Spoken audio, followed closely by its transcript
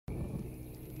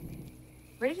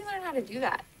Where did you learn how to do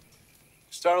that?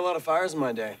 Started a lot of fires in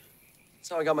my day. That's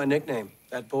how I got my nickname,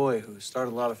 that boy who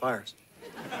started a lot of fires.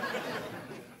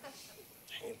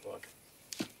 Hey, look,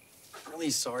 I'm really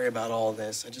sorry about all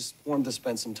this. I just wanted to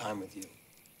spend some time with you.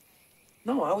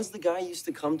 No, I was the guy you used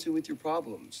to come to with your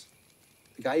problems.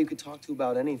 The guy you could talk to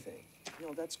about anything. You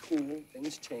know, that's cool.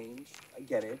 Things change. I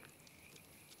get it.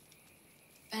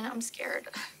 Ben, I'm scared.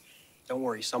 Don't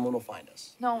worry, someone will find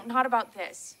us. No, not about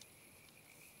this.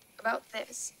 About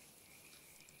this.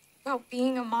 About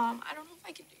being a mom. I don't know if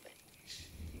I can do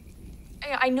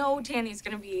it. I know Danny's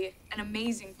gonna be an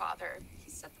amazing father. He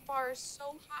set the bar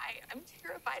so high. I'm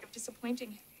terrified of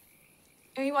disappointing him.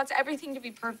 And he wants everything to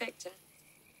be perfect, and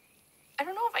I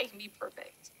don't know if I can be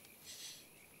perfect.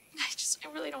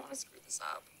 I really don't want to screw this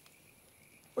up.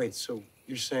 Wait, so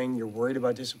you're saying you're worried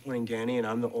about disappointing Danny and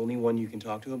I'm the only one you can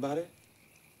talk to about it?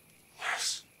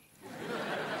 Yes.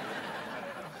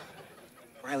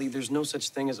 Riley, there's no such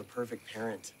thing as a perfect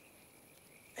parent.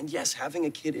 And yes, having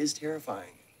a kid is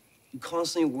terrifying. You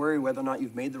constantly worry whether or not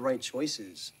you've made the right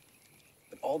choices.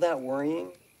 But all that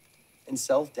worrying and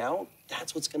self-doubt,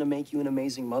 that's what's gonna make you an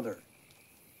amazing mother.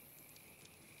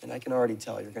 And I can already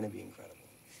tell you're gonna be incredible.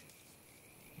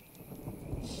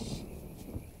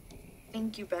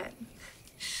 Thank you, Ben.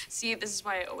 See, this is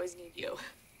why I always need you.